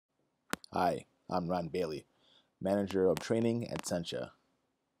Hi, I'm Ron Bailey, Manager of Training at Sencha.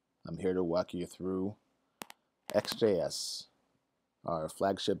 I'm here to walk you through XJS, our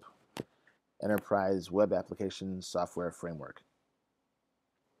flagship enterprise web application software framework.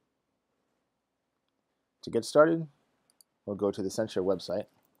 To get started, we'll go to the Sencha website.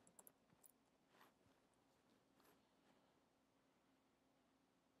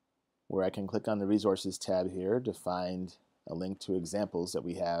 Where I can click on the Resources tab here to find a link to examples that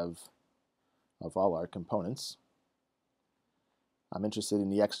we have of all our components. I'm interested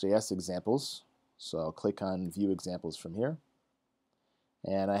in the XJS examples, so I'll click on View Examples from here.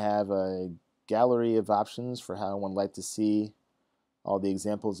 And I have a gallery of options for how one would like to see all the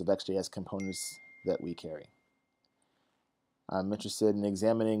examples of XJS components that we carry. I'm interested in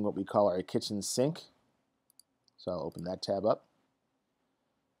examining what we call our kitchen sink, so I'll open that tab up.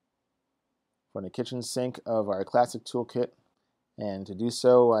 For the kitchen sink of our classic toolkit, and to do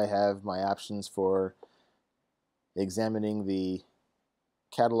so I have my options for examining the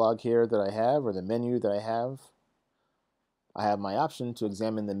catalog here that I have, or the menu that I have. I have my option to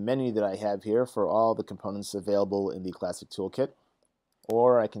examine the menu that I have here for all the components available in the classic toolkit,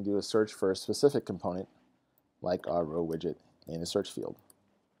 or I can do a search for a specific component like our row widget in a search field.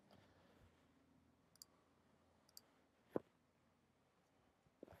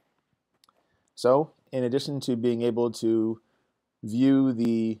 So, in addition to being able to view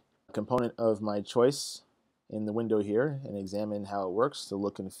the component of my choice in the window here and examine how it works, the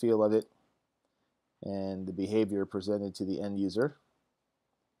look and feel of it, and the behavior presented to the end user,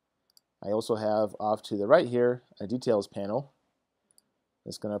 I also have off to the right here a details panel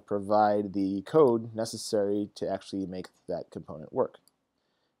that's going to provide the code necessary to actually make that component work,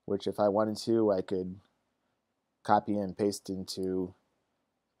 which if I wanted to, I could copy and paste into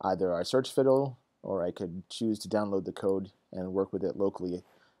either our search fiddle, or I could choose to download the code and work with it locally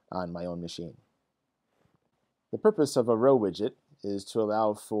on my own machine. The purpose of a row widget is to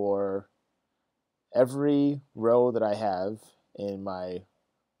allow for every row that I have in my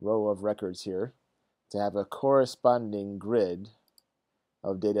row of records here to have a corresponding grid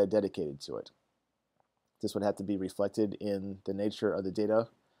of data dedicated to it. This would have to be reflected in the nature of the data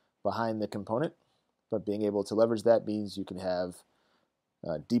behind the component, but being able to leverage that means you can have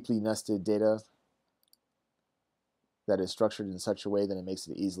deeply nested data that is structured in such a way that it makes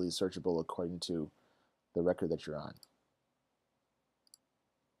it easily searchable according to the record that you're on.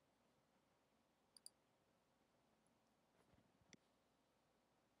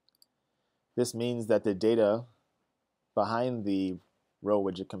 This means that the data behind the row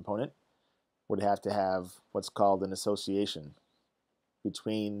widget component would have to have what's called an association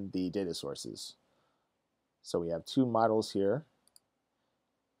between the data sources. So we have two models here.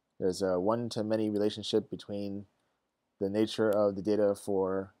 There's a one-to-many relationship between the nature of the data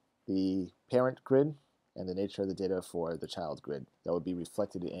for the parent grid and the nature of the data for the child grid that would be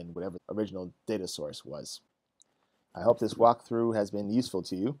reflected in whatever the original data source was. I hope this walkthrough has been useful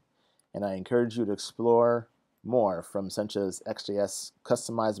to you, and I encourage you to explore more from Sencha's XJS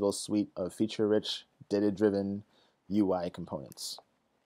customizable suite of feature-rich, data-driven UI components.